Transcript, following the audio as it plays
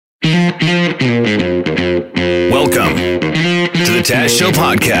Welcome to the Taz Show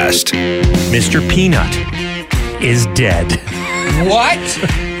podcast. Mr. Peanut is dead. What?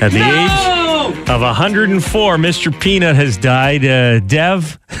 At the age of 104, Mr. Peanut has died.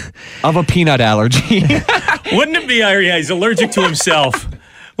 Dev? Of a peanut allergy. Wouldn't it be, yeah, he's allergic to himself.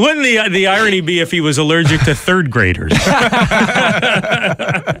 Wouldn't the irony be if he was allergic to third graders?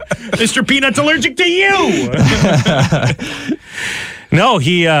 Mr. Peanut's allergic to you! No,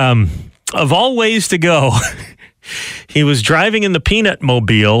 he, of all ways to go, he was driving in the Peanut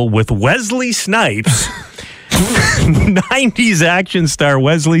Mobile with Wesley Snipes, 90s action star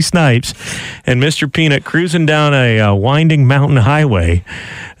Wesley Snipes, and Mr. Peanut cruising down a winding mountain highway.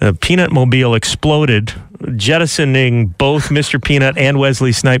 The Peanut Mobile exploded, jettisoning both Mr. Peanut and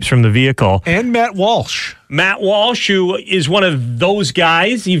Wesley Snipes from the vehicle. And Matt Walsh. Matt Walsh, who is one of those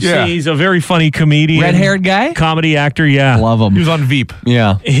guys. You've seen, he's a very funny comedian. Red-haired guy? Comedy actor, yeah. Love him. He was on Veep.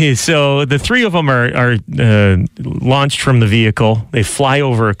 Yeah. So the three of them are launched from the vehicle. They fly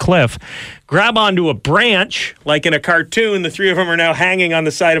over a cliff, grab onto a branch, like in a cartoon. The three of them are now hanging on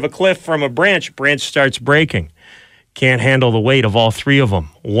the side of a cliff from a branch. Branch starts breaking. Can't handle the weight of all three of them.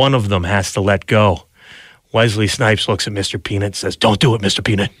 One of them has to let go. Wesley Snipes looks at Mr. Peanut and says, "Don't do it, Mr.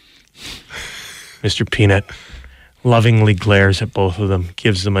 Peanut." Mr. Peanut lovingly glares at both of them,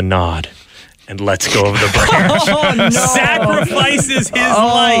 gives them a nod, and lets go of the branch. Oh, no. Sacrifices his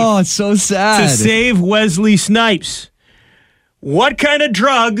life. Oh, it's so sad. To save Wesley Snipes. What kind of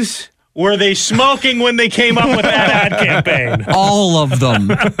drugs were they smoking when they came up with that ad campaign? All of them.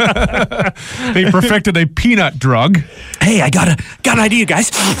 They perfected a peanut drug. Hey, I got an idea,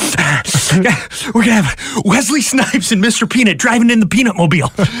 guys. We're going to have Wesley Snipes and Mr. Peanut driving in the Peanut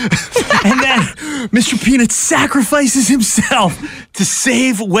Mobile. And then Mr. Peanut sacrifices himself to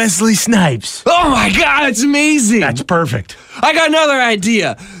save Wesley Snipes. Oh, my God, it's amazing. That's perfect. I got another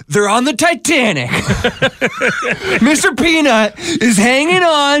idea. They're on the Titanic. Mr. Peanut is hanging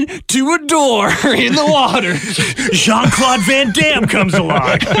on to a door in the water. Jean-Claude Van Damme comes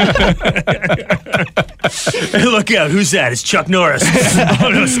along. Hey, look out. Who's that? It's Chuck Norris. Oh,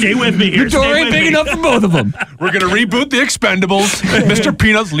 no, stay with me here. The door ain't big enough for both of them. We're going to reboot the Expendables. Mr.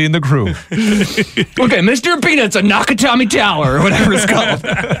 Peanut's leading the crew. Okay, Mr. Peanut's a Nakatomi Tower or whatever it's called.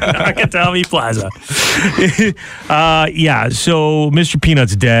 Nakatomi Plaza. Yeah, so Mr.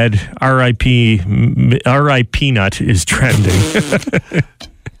 Peanut's dead. R.I.P. Nut is trending.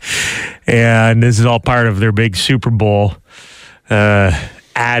 And this is all part of their big Super Bowl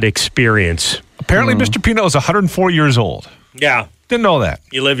ad experience. Apparently, Mr. Peanut was 104 years old. Yeah. Didn't know that.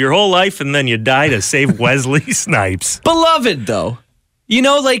 You live your whole life and then you die to save Wesley Snipes. Beloved, though. You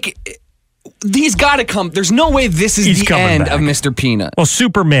know, like, he's got to come. There's no way this is the end of Mr. Peanut. Well,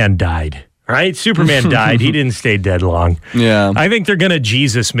 Superman died, right? Superman died. He didn't stay dead long. Yeah. I think they're going to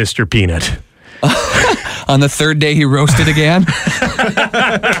Jesus Mr. Peanut. On the third day, he roasted again?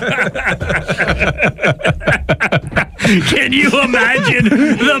 Can you imagine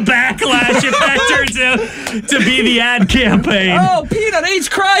the backlash if that turns out to be the ad campaign? Oh, Peanut hates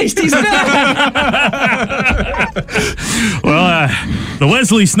Christ. He's back. Well, the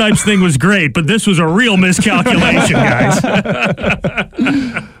Wesley Snipes thing was great, but this was a real miscalculation, guys.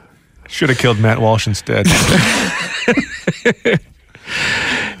 Should have killed Matt Walsh instead.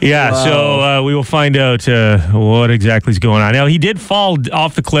 Yeah, wow. So we will find out what exactly is going on. Now, he did fall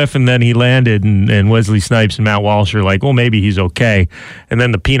off the cliff, and then he landed, and Wesley Snipes and Matt Walsh are like, well, maybe he's okay. And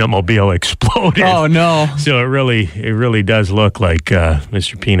then the Peanut Mobile exploded. Oh, no. So it really does look like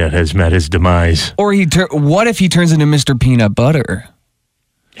Mr. Peanut has met his demise. Or what if he turns into Mr. Peanut Butter?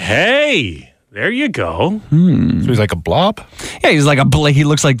 Hey, there you go. So he's like a blob? Yeah, he's like he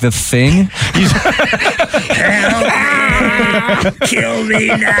looks like the Thing. He's kill me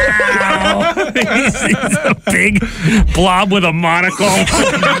now. He's a big blob with a monocle.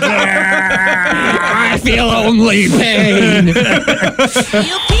 I feel only pain. You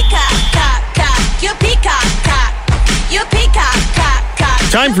peacock, cock, cock. You peacock, cock. You peacock, cock, cock.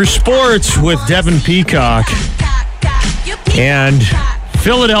 Time for sports with Devin Peacock and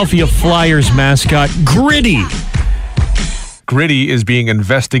Philadelphia Flyers mascot Gritty. Gritty is being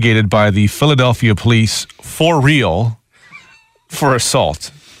investigated by the Philadelphia police for real for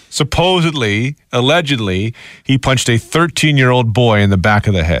assault. Supposedly, allegedly, he punched a 13-year-old boy in the back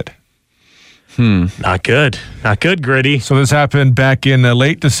of the head. Not good. Not good, Gritty. So this happened back in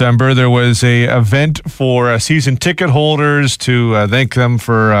late December. There was a event for season ticket holders to thank them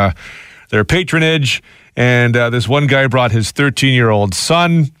for their patronage. And this one guy brought his 13-year-old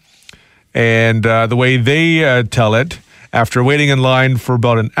son. And the way they tell it, after waiting in line for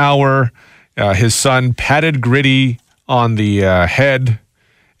about an hour, his son patted Gritty on the head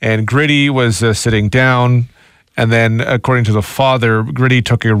and Gritty was sitting down. And then, according to the father, Gritty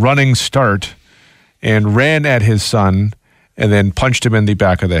took a running start and ran at his son and then punched him in the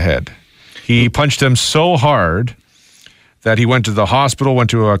back of the head. He punched him so hard that he went to the hospital, went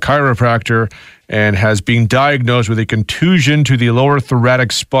to a chiropractor, and has been diagnosed with a contusion to the lower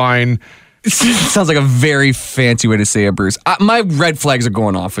thoracic spine. Sounds like a very fancy way to say it, Bruce. My red flags are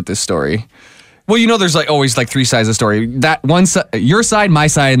going off with this story. Well, you know, there's like always like three sides of the story. That one side, your side, my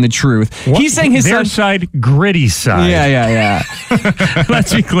side, and the truth. He's saying his Their son. side, Gritty's side. Yeah.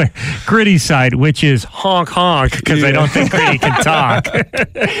 Let's be clear. Gritty's side, which is honk honk, because I don't think Gritty can talk.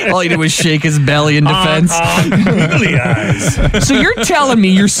 All he did was shake his belly in defense. Googly eyes. So you're telling me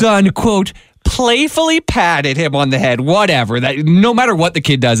your son, quote, playfully patted him on the head, whatever. That no matter what the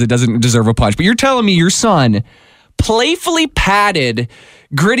kid does, it doesn't deserve a punch. But you're telling me your son playfully patted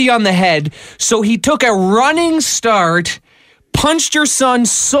Gritty on the head, so he took a running start, punched your son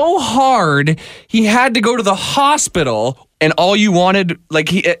so hard he had to go to the hospital. And all you wanted, like,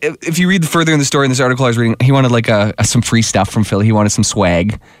 if you read further in the story in this article I was reading, he wanted like some free stuff from Philly. He wanted some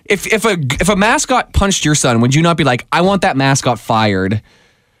swag. If a mascot punched your son, would you not be like, I want that mascot fired?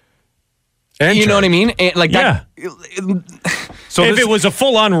 You know what I mean? And like that. So if it was a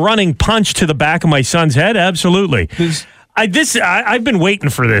full-on running punch to the back of my son's head, absolutely. I've been waiting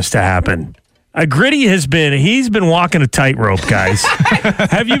for this to happen. Gritty he's been walking a tightrope, guys.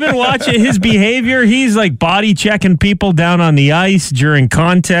 Have you been watching his behavior? He's like body checking people down on the ice during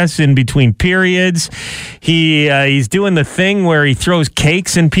contests in between periods. He's doing the thing where he throws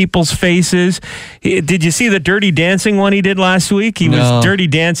cakes in people's faces. Did you see the Dirty Dancing one he did last week? He was Dirty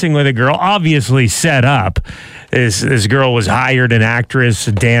Dancing with a girl, obviously set up. This girl was hired, an actress,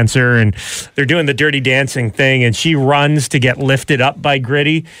 a dancer, and they're doing the Dirty Dancing thing, and she runs to get lifted up by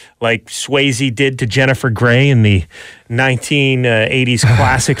Gritty, like Swayze did to Jennifer Grey in the 1980s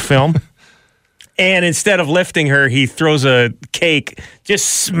classic film. And instead of lifting her, he throws a cake, just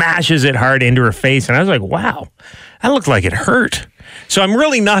smashes it hard into her face. And I was like, wow, that looked like it hurt. So I'm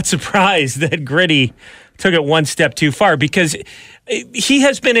really not surprised that Gritty took it one step too far, because he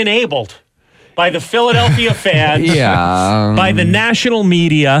has been enabled by the Philadelphia fans, by the national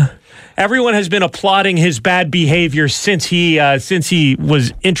media. Everyone has been applauding his bad behavior since he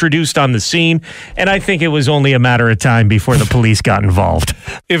was introduced on the scene, and I think it was only a matter of time before the police got involved.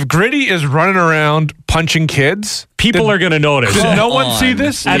 If Gritty is running around punching kids, people are going to notice. Did no one see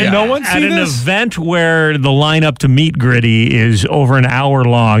this? At an event where the lineup to meet Gritty is over an hour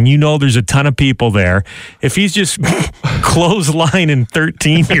long, you know there's a ton of people there. If he's just clotheslining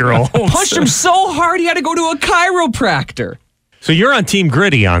 13-year-olds. Punched him so hard he had to go to a chiropractor. So you're on Team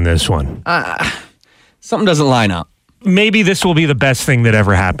Gritty on this one. Something doesn't line up. Maybe this will be the best thing that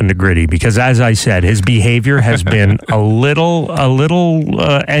ever happened to Gritty, because as I said, his behavior has been a little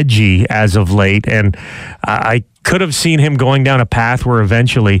edgy as of late, and I could have seen him going down a path where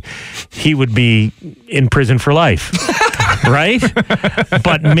eventually he would be in prison for life. Right?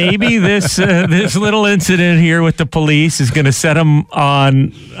 But maybe this little incident here with the police is going to set him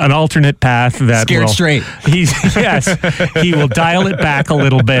on an alternate path that Scared straight. He will dial it back a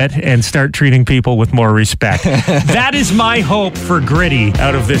little bit and start treating people with more respect. That is my hope for Gritty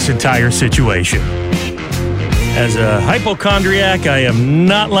out of this entire situation. As a hypochondriac, I am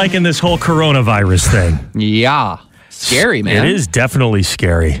not liking this whole coronavirus thing. Yeah. Scary, man. It is definitely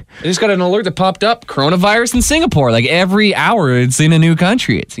scary. I just got an alert that popped up. Coronavirus in Singapore. Like every hour it's in a new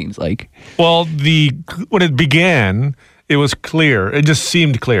country, it seems like. Well, when it began, it was clear. It just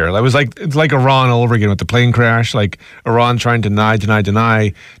seemed clear. It's like Iran all over again with the plane crash. Like Iran trying to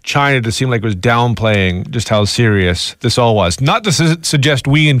deny. China just seemed like it was downplaying just how serious this all was. Not to suggest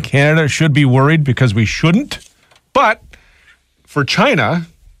we in Canada should be worried, because we shouldn't. But for China,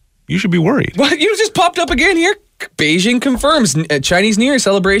 you should be worried. Well, you just popped up again here. Beijing confirms Chinese New Year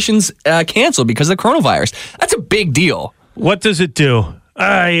celebrations canceled because of the coronavirus. That's a big deal. What does it do?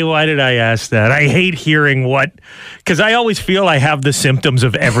 Why did I ask that? I hate hearing because I always feel I have the symptoms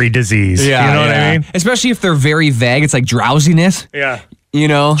of every disease. You know what I mean? Especially if they're very vague. It's like drowsiness. Yeah. You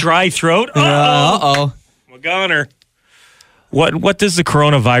know? Dry throat. Uh-oh. I'm a goner. What does the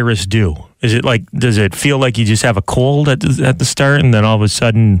coronavirus do? Is it like, does it feel like you just have a cold at the start, and then all of a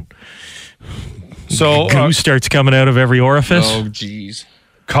sudden goo starts coming out of every orifice? Oh, geez.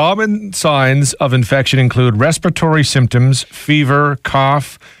 Common signs of infection include respiratory symptoms, fever,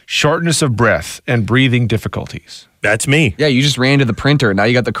 cough, shortness of breath, and breathing difficulties. That's me. Yeah, you just ran to the printer. Now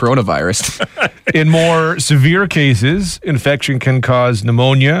you got the coronavirus. In more severe cases, infection can cause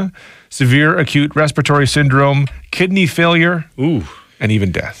pneumonia, severe acute respiratory syndrome, kidney failure, and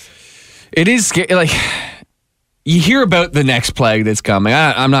even death. It is scary. Like, you hear about the next plague that's coming.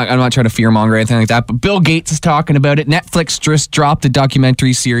 I'm not trying to fearmonger or anything like that, but Bill Gates is talking about it. Netflix just dropped a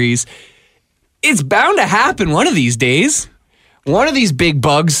documentary series. It's bound to happen one of these days. One of these big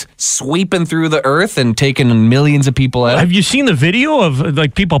bugs sweeping through the earth and taking millions of people out. Have you seen the video of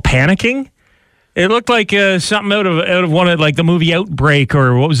like people panicking? It looked like something out of one of like the movie Outbreak,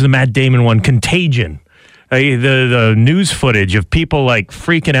 or what was the Matt Damon one, Contagion. The news footage of people like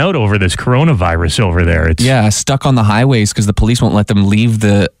freaking out over this coronavirus over there. It's stuck on the highways because the police won't let them leave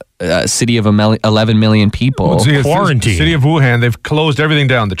the city of 11 million people. Quarantine. The city of Wuhan, they've closed everything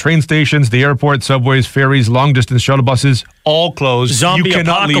down. The train stations, the airport, subways, ferries, long-distance shuttle buses, all closed. Zombie you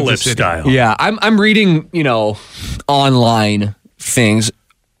cannot leave the apocalypse city. style. Yeah, I'm reading, online things.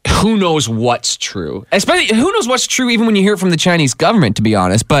 Who knows what's true? Especially, who knows what's true even when you hear it from the Chinese government, to be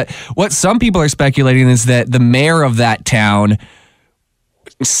honest. But what some people are speculating is that the mayor of that town,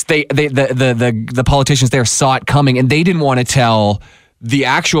 the politicians there saw it coming, and they didn't want to tell the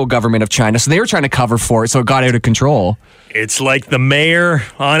actual government of China, so they were trying to cover for it, so it got out of control. It's like the mayor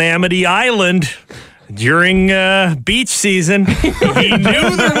on Amity Island during beach season. He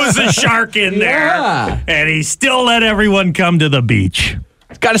knew there was a shark in there, and he still let everyone come to the beach.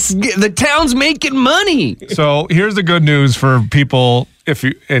 The town's making money. So here's the good news for people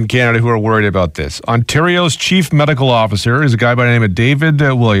in Canada who are worried about this. Ontario's chief medical officer is a guy by the name of David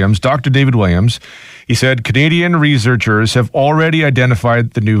Williams, Dr. David Williams. He said Canadian researchers have already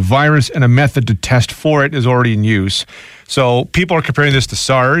identified the new virus and a method to test for it is already in use. So people are comparing this to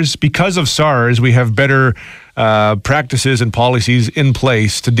SARS. Because of SARS, we have better practices and policies in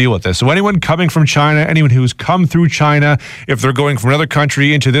place to deal with this. So anyone coming from China, anyone who's come through China, if they're going from another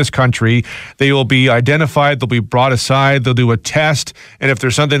country into this country, they will be identified, they'll be brought aside, they'll do a test, and if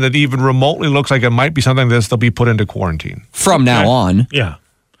there's something that even remotely looks like it might be something like this, they'll be put into quarantine. From now on. Yeah.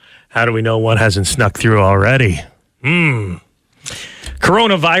 How do we know one hasn't snuck through already?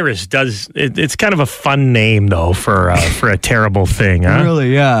 Coronavirus it's kind of a fun name though for a terrible thing, huh?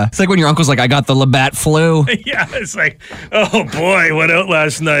 Really, yeah. It's like when your uncle's like, I got the Labatt flu. Yeah, it's like, oh boy, went out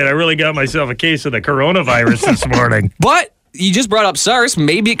last night. I really got myself a case of the coronavirus this morning. But you just brought up SARS.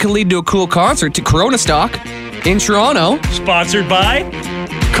 Maybe it could lead to a cool concert to Corona Stock in Toronto. Sponsored by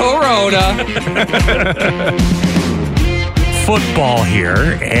Corona. Football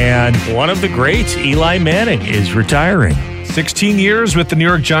here, and one of the greats, Eli Manning, is retiring. 16 years with the New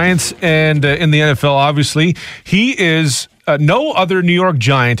York Giants and in the NFL, obviously. He is, no other New York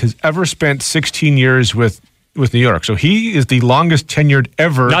Giant has ever spent 16 years with New York. So he is the longest tenured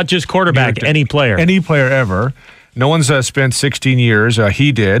ever. Not just quarterback, any player. Any player ever. No one's spent 16 years.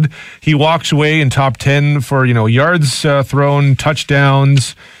 He did. He walks away in top 10 for, yards thrown,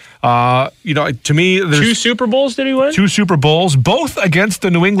 touchdowns. To me, there's 2 Super Bowls did he win? 2 Super Bowls, both against the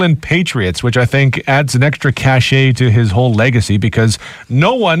New England Patriots, which I think adds an extra cachet to his whole legacy because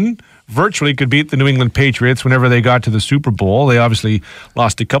no one virtually could beat the New England Patriots whenever they got to the Super Bowl. They obviously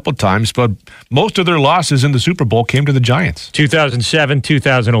lost a couple times, but most of their losses in the Super Bowl came to the Giants. 2007,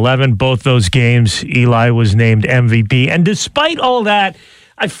 2011, both those games, Eli was named MVP. And despite all that,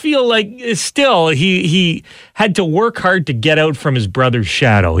 I feel like still he had to work hard to get out from his brother's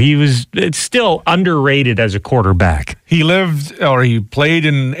shadow. It's still underrated as a quarterback. He played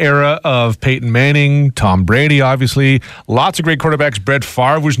in an era of Peyton Manning, Tom Brady, obviously. Lots of great quarterbacks. Brett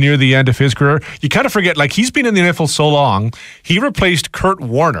Favre was near the end of his career. You kind of forget, he's been in the NFL so long, he replaced Kurt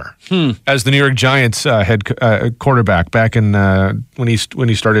Warner as the New York Giants head quarterback back in when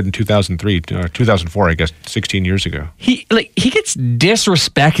he started in 2003, 2004, I guess, 16 years ago. He gets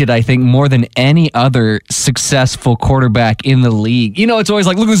disrespected, I think, more than any other successful quarterback in the league. It's always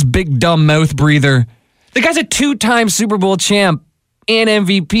like, look at this big dumb mouth breather. The guy's a 2-time Super Bowl champ and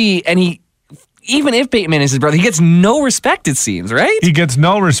MVP, and even if Peyton Manning is his brother, he gets no respect, it seems, right? He gets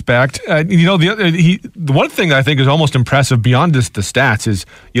no respect. The one thing I think is almost impressive beyond just the stats is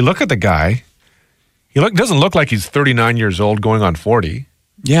you look at the guy, doesn't look like he's 39 years old going on 40.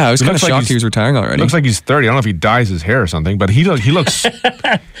 Yeah, I was kind of shocked he was retiring already. Looks like he's 30. I don't know if he dyes his hair or something, but he looks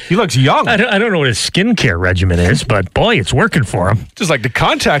he looks young. I don't know what his skincare regimen is, but boy, it's working for him. Just like to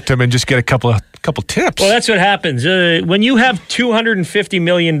contact him and just get a couple tips. Well, that's what happens when you have $250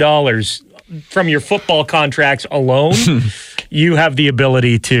 million from your football contracts alone. You have the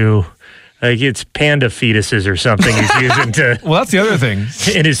ability to. It's panda fetuses or something he's using to. Well, that's the other thing.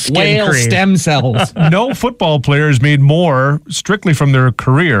 In his skin Whale cream. stem cells. No football players made more strictly from their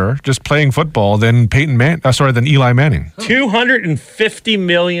career just playing football than than Eli Manning. $250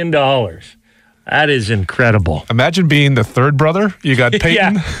 million. That is incredible. Imagine being the third brother. You got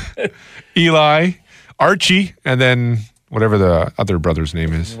Peyton, Eli, Archie, and then whatever the other brother's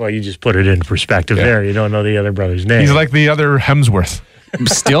name is. Well, you just put it into perspective Yeah. there. You don't know the other brother's name. He's like the other Hemsworth.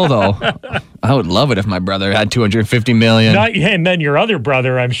 Still, though, I would love it if my brother had $250 million. And then your other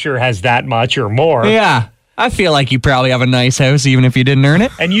brother, I'm sure, has that much or more. Yeah. I feel like you probably have a nice house even if you didn't earn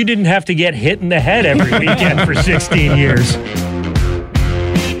it. And you didn't have to get hit in the head every weekend for 16 years.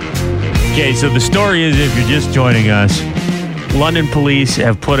 Okay, so the story is, if you're just joining us, London police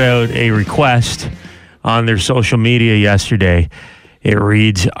have put out a request on their social media yesterday. It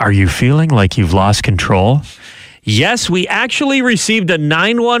reads, "Are you feeling like you've lost control?" Yes, we actually received a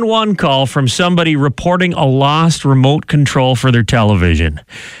 911 call from somebody reporting a lost remote control for their television.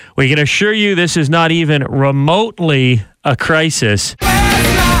 We can assure you this is not even remotely a crisis.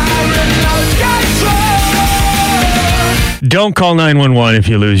 Don't call 911 if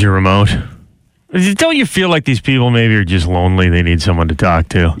you lose your remote. Don't you feel like these people maybe are just lonely? They need someone to talk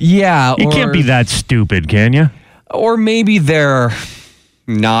to. Yeah. You can't be that stupid, can you? Or maybe they're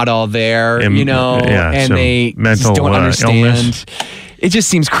not all there, and some they mental just don't understand. illness. It just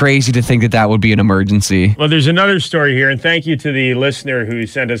seems crazy to think that that would be an emergency. Well, there's another story here, and thank you to the listener who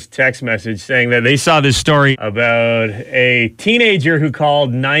sent us a text message saying that they saw this story about a teenager who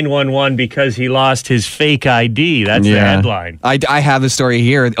called 911 because he lost his fake ID. That's the headline. I have the story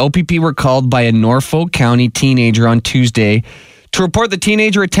here. OPP were called by a Norfolk County teenager on Tuesday to report the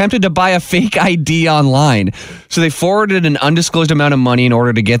teenager attempted to buy a fake ID online. So they forwarded an undisclosed amount of money in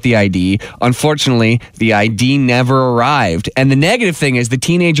order to get the ID. Unfortunately, the ID never arrived. And the negative thing is the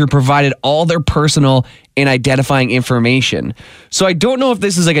teenager provided all their personal and identifying information. So I don't know if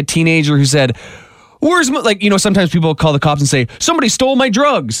this is like a teenager who said, "Where's my," sometimes people call the cops and say, "Somebody stole my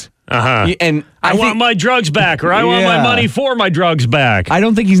drugs." Uh-huh. And I want my drugs back, or I want my money for my drugs back. I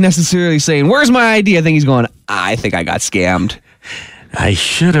don't think he's necessarily saying, "Where's my ID?" I think he's going, "I think I got scammed." I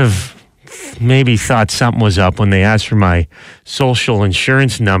should have maybe thought something was up when they asked for my social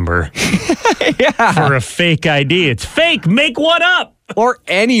insurance number for a fake ID. It's fake. Make one up. Or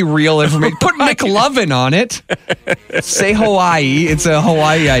any real information. Put McLovin on it. Say Hawaii. It's a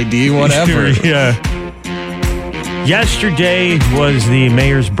Hawaii ID, whatever. Yeah. Yesterday was the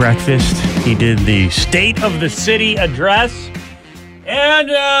mayor's breakfast. He did the State of the City address. And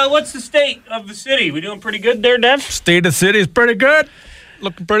what's the state of the city? We doing pretty good there, Dev? State of the city is pretty good.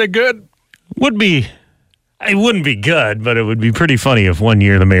 Looking pretty good. It wouldn't be good, but it would be pretty funny if one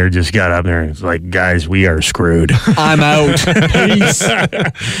year the mayor just got up there and was like, "Guys, we are screwed." I'm out. Peace.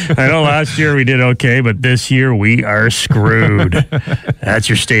 I know last year we did okay, but this year we are screwed. That's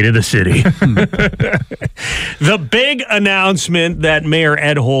your state of the city. The big announcement that Mayor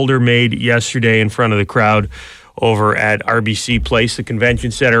Ed Holder made yesterday in front of the crowd over at RBC Place, the convention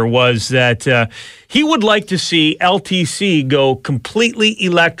center, was that he would like to see LTC go completely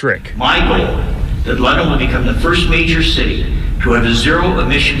electric. My goal that London will become the first major city to have a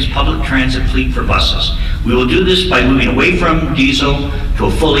zero-emissions public transit fleet for buses. We will do this by moving away from diesel to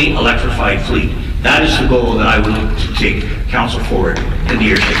a fully electrified fleet. That is the goal that I would look to take council forward in the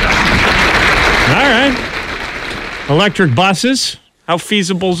years to come. All right. Electric buses. How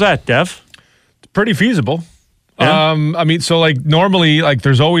feasible is that, Dev? Pretty feasible. Yeah. Normally,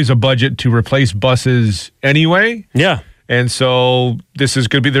 there's always a budget to replace buses anyway. Yeah. And so this is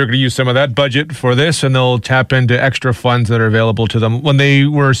going to be, they're going to use some of that budget for this, and they'll tap into extra funds that are available to them. When they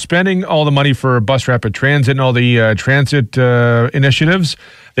were spending all the money for bus rapid transit and all the transit initiatives,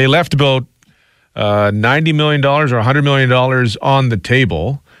 they left about $90 million or $100 million on the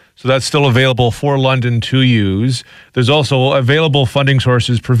table. So that's still available for London to use. There's also available funding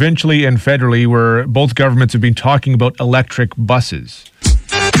sources provincially and federally where both governments have been talking about electric buses.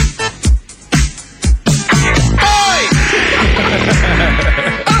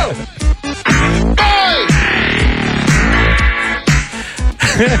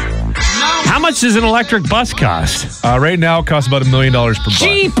 How much does an electric bus cost? Right now, it costs about $1 million per bus.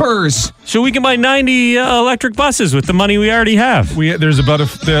 Jeepers! So we can buy 90 electric buses with the money we already have. There's about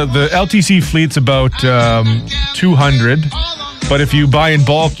the LTC fleet's about 200, but if you buy in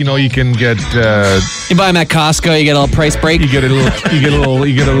bulk, you can get You buy them at Costco, you get a little price break. you get a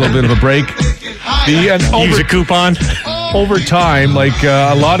little bit of a break. Use a coupon. Over time,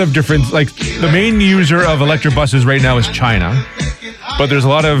 a lot of different, the main user of electric buses right now is China. But there's a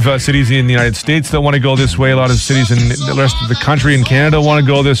lot of cities in the United States that want to go this way. A lot of cities in the rest of the country and Canada want to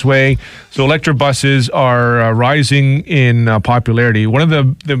go this way. So electric buses are rising in popularity. One of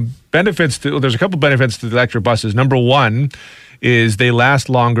the benefits, there's a couple benefits to the electric buses. Number one is they last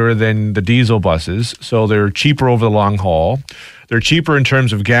longer than the diesel buses. So they're cheaper over the long haul. They're cheaper in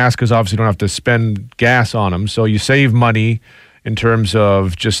terms of gas because obviously you don't have to spend gas on them. So you save money in terms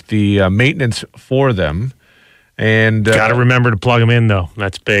of just the maintenance for them. And Got to remember to plug them in, though.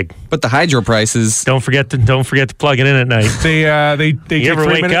 That's big. But the hydro prices. Don't forget to plug it in at night. they You take ever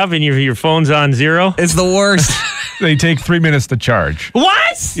 3 wake minutes. up and your phone's on zero? It's the worst. They take 3 minutes to charge.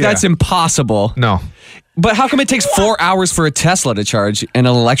 What? Yeah. That's impossible. No. But how come it takes 4 hours for a Tesla to charge and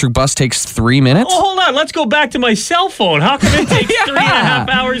an electric bus takes 3 minutes? Oh, hold on. Let's go back to my cell phone. How come it takes 3.5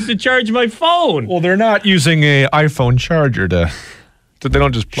 hours to charge my phone? Well, they're not using a iPhone charger to they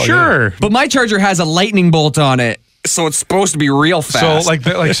don't just plug it in. Sure. But my charger has a lightning bolt on it, so it's supposed to be real fast.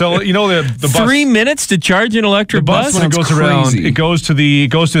 So you know the bus 3 minutes to charge an electric the bus when it Sounds goes around, crazy. it goes to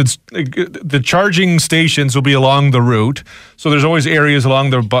the charging stations will be along the route. So there's always areas around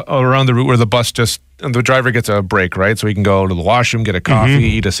the route where the bus and the driver gets a break, right? So he can go to the washroom, get a coffee,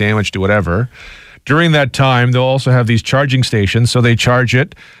 eat a sandwich, do whatever. During that time, they'll also have these charging stations. So they charge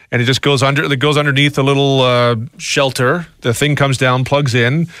it, and it just goes underneath a little shelter. The thing comes down, plugs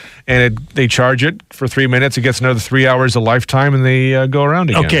in, and they charge it for 3 minutes. It gets another 3 hours a lifetime, and they go around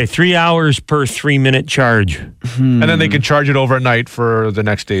again. Okay, 3 hours per 3 minute charge. And then they can charge it overnight for the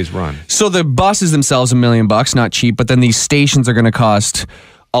next day's run. So the buses themselves $1 million, not cheap, but then these stations are going to cost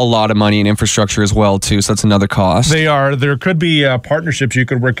a lot of money and infrastructure as well too. So that's another cost. They are. There could be partnerships you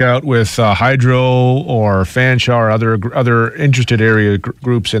could work out with Hydro or Fanshawe or other interested area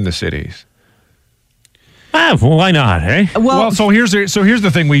groups in the cities. Well, why not, eh? Well, so here's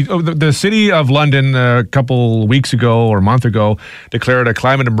the thing. The city of London a couple weeks ago or a month ago declared a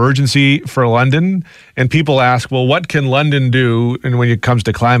climate emergency for London, and people ask, well, what can London do? And when it comes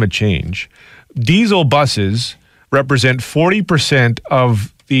to climate change, diesel buses represent 40%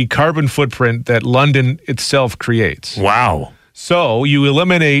 of the carbon footprint that London itself creates. Wow. So you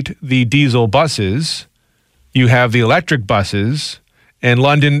eliminate the diesel buses, you have the electric buses, and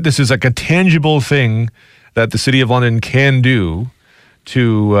London, this is like a tangible thing that the city of London can do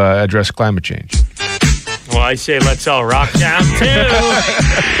to address climate change. Well, I say let's all rock down to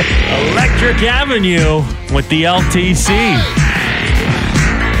Electric Avenue with the LTC.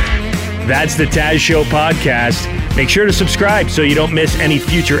 That's the Taz Show podcast. Make sure to subscribe so you don't miss any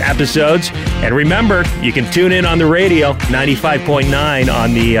future episodes. And remember, you can tune in on the radio, 95.9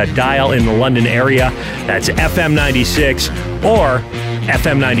 on the dial in the London area. That's FM 96 or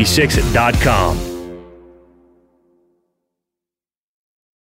FM96.com.